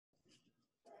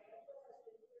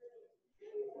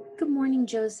Good morning,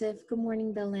 Joseph. Good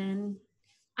morning, Belen.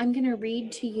 I'm going to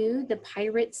read to you the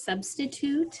Pirate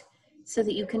Substitute so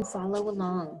that you can follow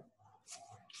along.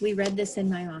 We read this in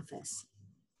my office.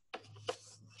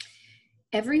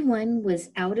 Everyone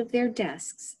was out of their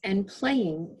desks and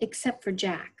playing except for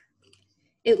Jack.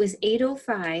 It was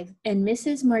 8:05 and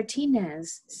Mrs.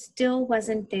 Martinez still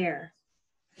wasn't there,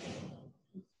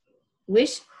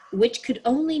 which could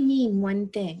only mean one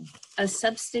thing: a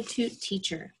substitute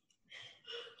teacher.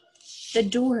 The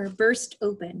door burst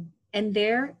open, and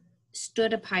there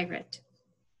stood a pirate.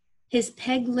 His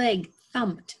peg leg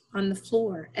thumped on the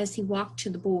floor as he walked to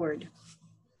the board.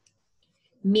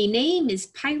 "Me name is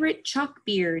Pirate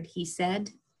Chalkbeard," he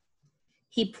said.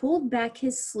 He pulled back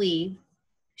his sleeve,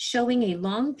 showing a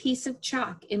long piece of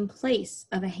chalk in place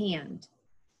of a hand.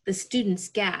 The students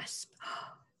gasped.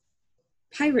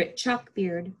 Pirate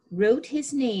Chalkbeard wrote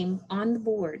his name on the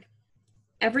board.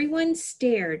 Everyone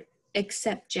stared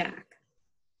except Jack,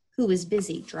 who was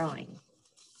busy drawing.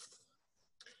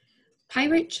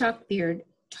 Pirate Chalkbeard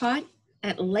taught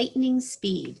at lightning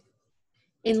speed.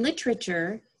 In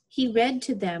literature, he read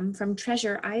to them from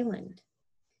Treasure Island.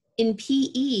 In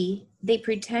PE, they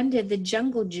pretended the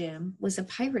jungle gym was a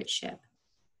pirate ship.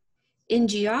 In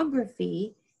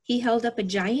geography, he held up a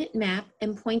giant map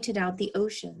and pointed out the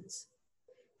oceans.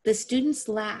 The students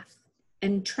laughed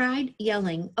and tried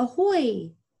yelling,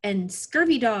 "Ahoy!" and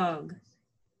 "Scurvy dog!"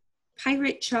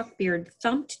 Pirate Chalkbeard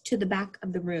thumped to the back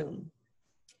of the room.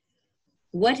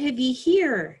 "What have ye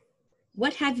here?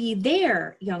 What have ye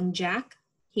there, young Jack?"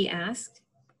 he asked.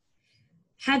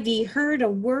 "Have ye heard a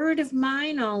word of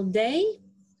mine all day?"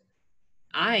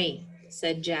 "Aye,"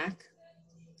 said Jack.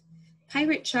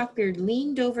 Pirate Chalkbeard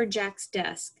leaned over Jack's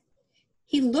desk.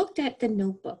 He looked at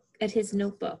his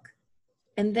notebook,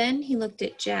 and then he looked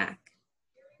at Jack.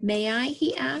 "May I?"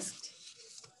 he asked.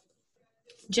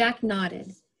 Jack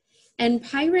nodded, and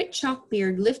Pirate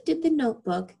Chalkbeard lifted the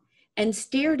notebook and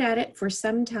stared at it for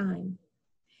some time.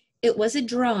 It was a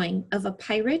drawing of a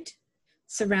pirate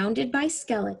surrounded by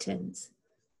skeletons,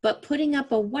 but putting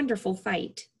up a wonderful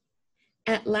fight.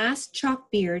 At last,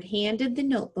 Chalkbeard handed the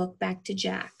notebook back to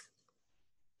Jack.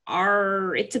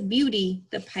 "Arr, it's a beauty,"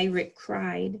 the pirate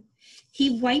cried.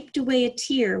 He wiped away a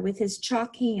tear with his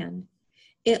chalk hand.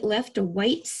 It left a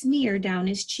white smear down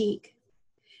his cheek.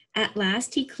 At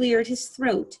last, he cleared his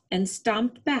throat and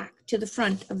stomped back to the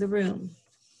front of the room.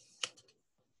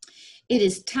 "It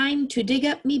is time to dig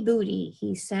up me booty,"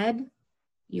 he said.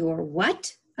 "Your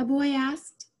what?" a boy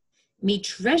asked. "Me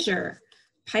treasure,"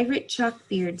 Pirate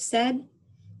Chalkbeard said.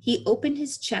 He opened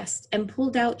his chest and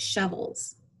pulled out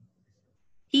shovels.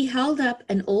 He held up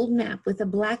an old map with a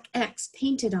black X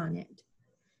painted on it.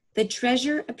 The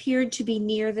treasure appeared to be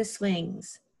near the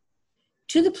swings.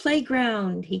 "To the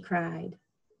playground," he cried.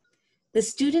 The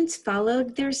students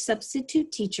followed their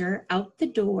substitute teacher out the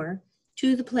door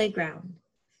to the playground.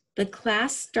 The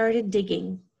class started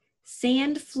digging.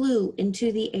 Sand flew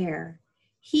into the air.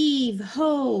 "Heave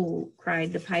ho!"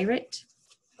 cried the pirate.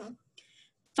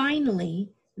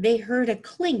 Finally, they heard a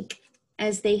clink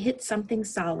as they hit something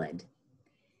solid.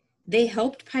 They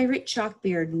helped Pirate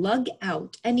Chalkbeard lug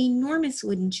out an enormous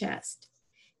wooden chest.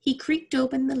 He creaked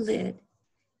open the lid.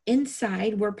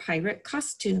 Inside were pirate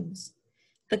costumes.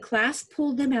 The class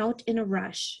pulled them out in a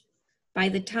rush. By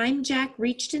the time Jack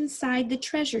reached inside the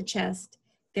treasure chest,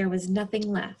 there was nothing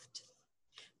left.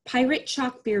 Pirate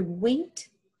Chalkbeard winked,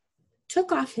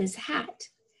 took off his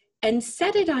hat, and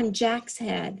set it on Jack's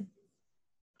head.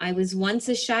 "I was once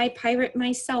a shy pirate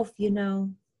myself, you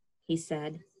know," he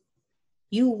said.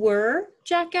 "You were?"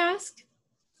 Jack asked.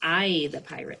 "Aye," the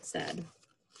pirate said.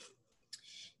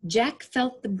 Jack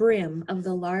felt the brim of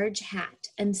the large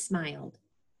hat and smiled.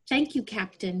 "Thank you,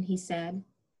 Captain," he said.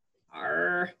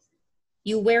 "Arr,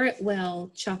 you wear it well,"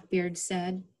 Chalkbeard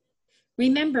said.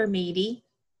 "Remember, matey,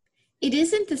 it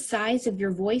isn't the size of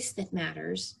your voice that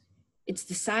matters. It's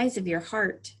the size of your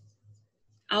heart."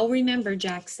 "I'll remember,"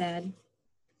 Jack said.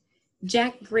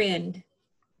 Jack grinned.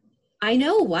 "I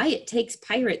know why it takes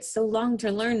pirates so long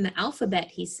to learn the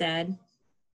alphabet," he said.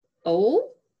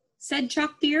 "Oh?" said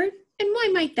Chalkbeard. "And why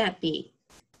might that be?"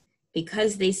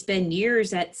 "Because they spend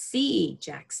years at sea,"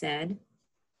 Jack said.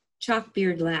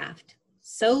 Chalkbeard laughed.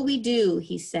 "So we do,"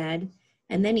 he said,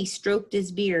 and then he stroked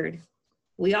his beard.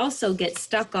 "We also get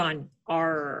stuck on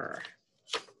arr."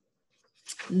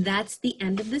 That's the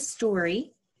end of the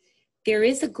story. There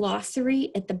is a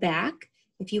glossary at the back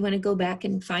if you want to go back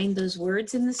and find those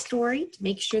words in the story to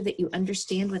make sure that you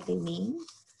understand what they mean.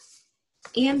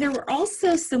 And there were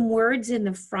also some words in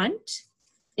the front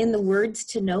in the words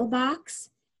to know box.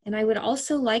 And I would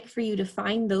also like for you to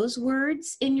find those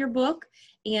words in your book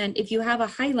And if you have a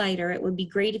highlighter, it would be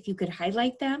great if you could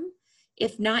highlight them.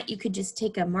 If not, you could just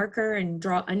take a marker and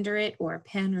draw under it, or a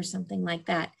pen or something like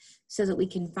that, so that we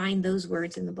can find those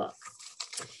words in the book.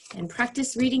 And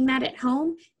practice reading that at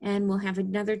home, and we'll have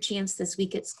another chance this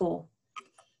week at school.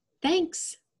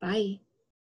 Thanks. Bye.